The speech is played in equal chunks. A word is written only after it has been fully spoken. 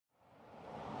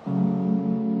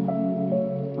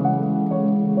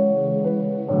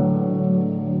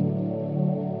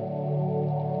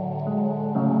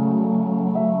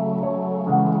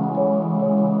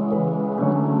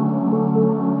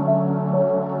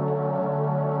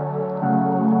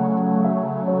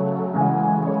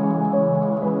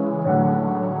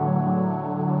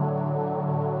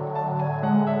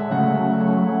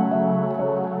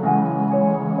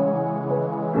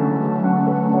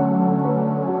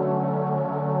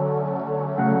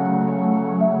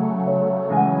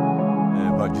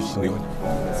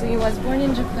So he was born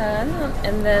in Japan,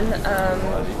 and then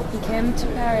he came to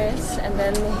Paris, and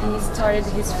then he started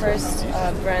his first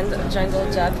brand, Jungle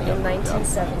Jap, in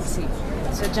 1970.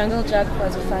 So Jungle Jap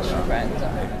was a fashion brand.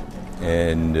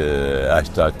 And I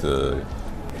started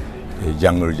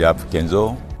Jungle Jap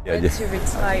Kenzo. To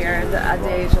retire at the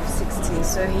age of 60.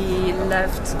 So he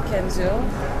left Kenzo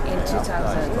in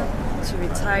 2000 to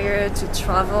retire, to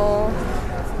travel.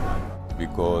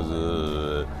 Because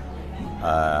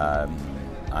I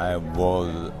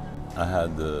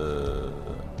had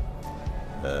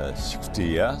 60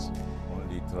 years,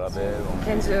 only travel.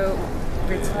 Kenzo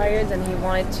retired and he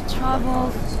wanted to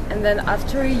travel, and then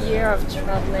after a year of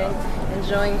traveling,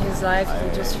 enjoying his life,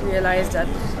 he just realized that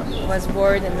he was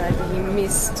bored and that he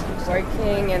missed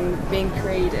working and being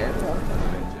creative.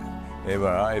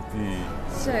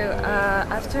 So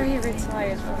after he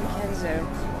retired from Kenzo,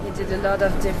 he did a lot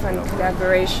of different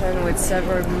collaboration with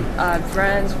several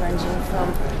brands, ranging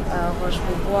from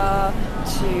Roche-Beaubois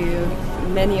to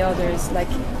many others like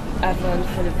Avon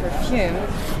for the perfume.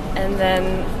 And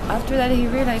then after that he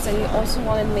realized that he also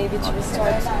wanted maybe to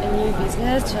start a new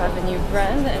business, to have a new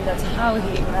brand, and that's how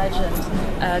he imagined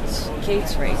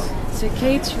K3. So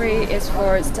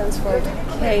K3 stands for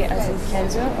K as in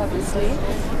Kenzo, obviously,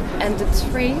 and the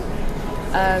 3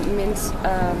 means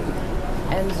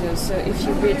Enzo. So if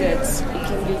you read it, it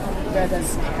can be read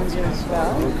as Enzo as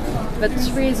well. But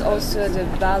 3 is also the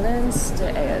balance,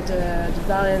 the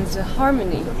balance, the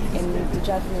harmony in the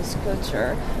Japanese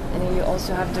culture. And then you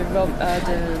also have the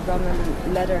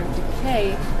Roman letter, the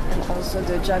K, and also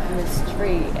the Japanese 3.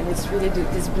 And it's really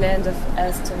this blend of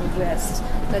East and West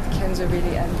that Kenzo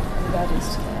really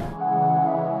embodies today.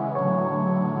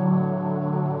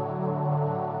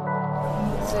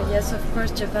 So yes, of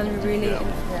course, Japan really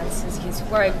influences his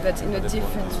work, but in a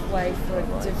different way for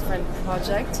different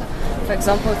projects. For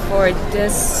example, for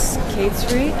this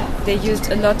K3, they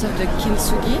used a lot of the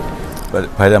kintsugi.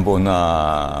 Par exemple, on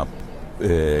a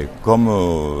comme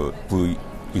pour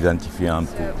identifier un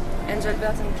peu. So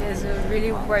Engelbert and Kenzo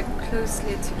really work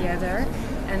closely together.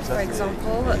 And for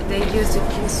example, they use the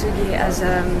kintsugi as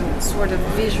a sort of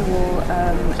visual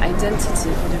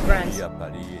identity for the brand. À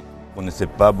Paris, je ne connaissais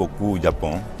pas beaucoup le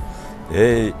Japon.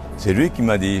 Et c'est lui qui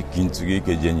m'a dit kintsugi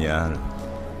qui est génial.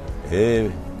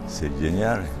 Et c'est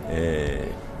génial.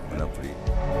 Et on a pris.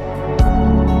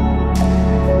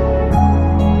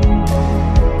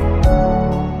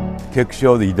 Quelque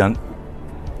chose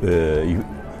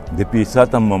depuis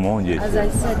certain moment. As I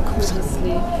said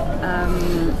previously,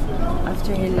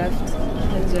 after he left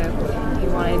Kenzo, he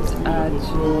wanted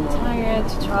to retire,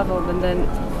 to travel, but then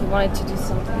he wanted to do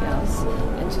something else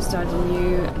and to start a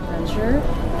new adventure.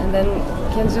 And then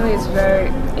Kenzo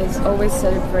is always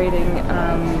celebrating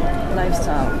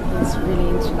lifestyle. He's really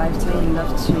into lifestyle. He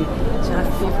loves to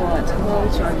have people at home,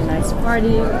 to organize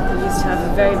parties. He used to have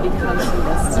a very big house in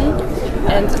Bastille,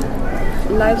 and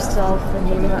lifestyle for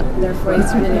him, therefore,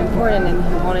 is really important, and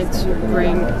he wanted to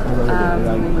bring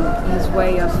his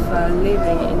way of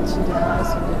living into the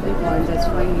house of the people, and that's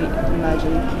why he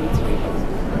imagined K3.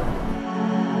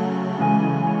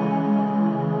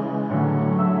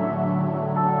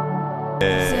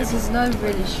 He says he's not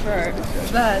really sure,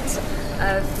 but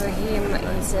for him,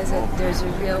 he says that there's a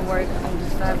real work on the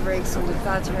fabrics, on the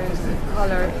patterns, the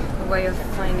color, a way of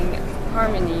finding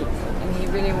harmony, and he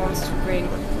really wants to bring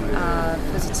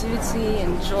positivity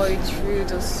and joy through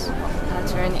those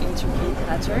intricate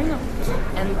pattern,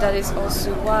 and that is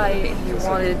also why he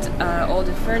wanted all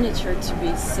the furniture to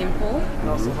be simple,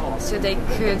 so they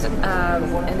could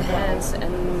enhance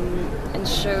and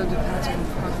show the pattern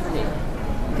properly.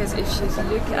 Because if you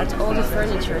look at all the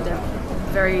furniture,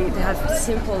 they have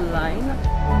simple line.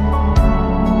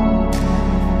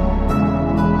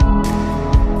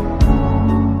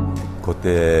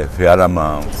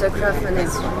 So craftsman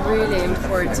is really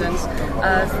important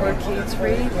for K3.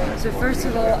 So first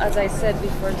of all, as I said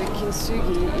before, the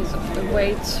kintsugi is a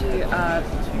way to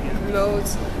promote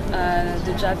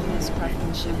the Japanese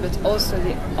craftsmanship, but also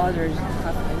the other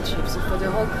craftsmanship. So for the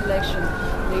whole collection,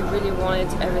 they really wanted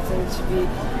everything to be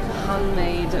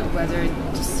handmade, whether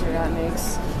the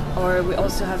ceramics, or we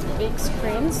also have big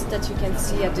screens that you can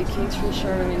see at the K3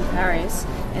 showroom in Paris,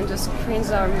 and the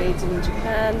screens are made in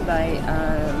Japan by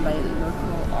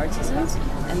local artisans,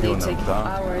 and they take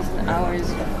hours and hours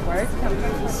of work.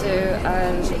 So,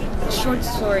 short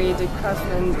story, the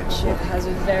craftsmanship has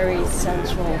a very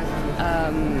central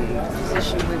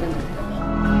position within the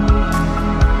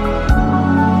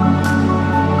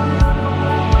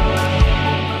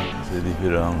C'est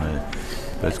différent.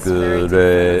 Parce It's que very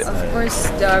les... different. Of course,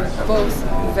 they are both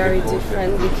very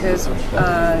different because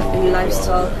in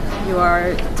lifestyle you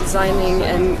are designing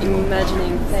and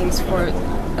imagining things for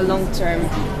a long term,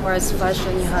 whereas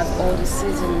fashion you have all the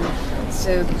season.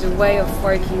 So the way of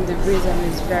working, the rhythm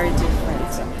is very different.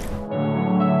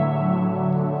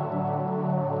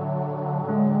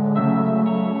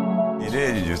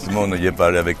 Justement, on y a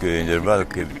parlé avec Yerba,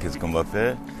 qu'est-ce qu'on va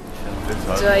faire?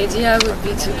 The idea would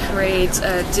be to create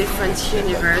a different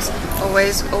universe,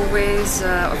 always,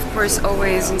 of course,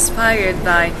 always inspired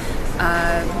by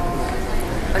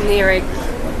oniric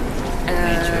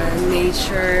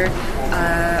nature,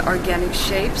 organic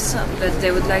shapes, but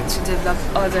they would like to develop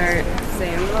other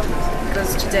themes.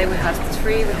 Because today we have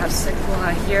three, we have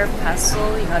Sakura here,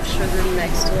 Pastel, you have Sugar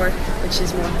next door, which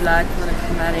is more black,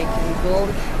 monochromatic and gold,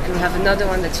 and we have another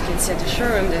one that you can see at the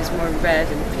showroom that is more red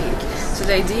and pink. So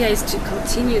the idea is to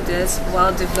continue this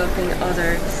while developing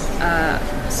other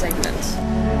segments.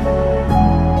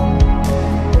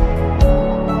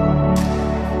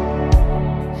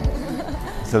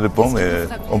 Ça dépend, mais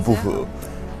on peut...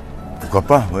 Pourquoi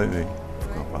pas, oui, oui.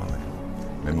 Pourquoi pas, oui.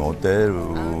 Même hôtel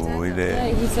où il est...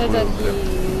 Yeah, he said that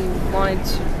he wanted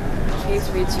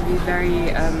K3 to be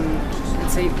very,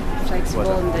 let's say,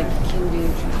 flexible and that it can be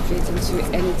fit into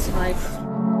any type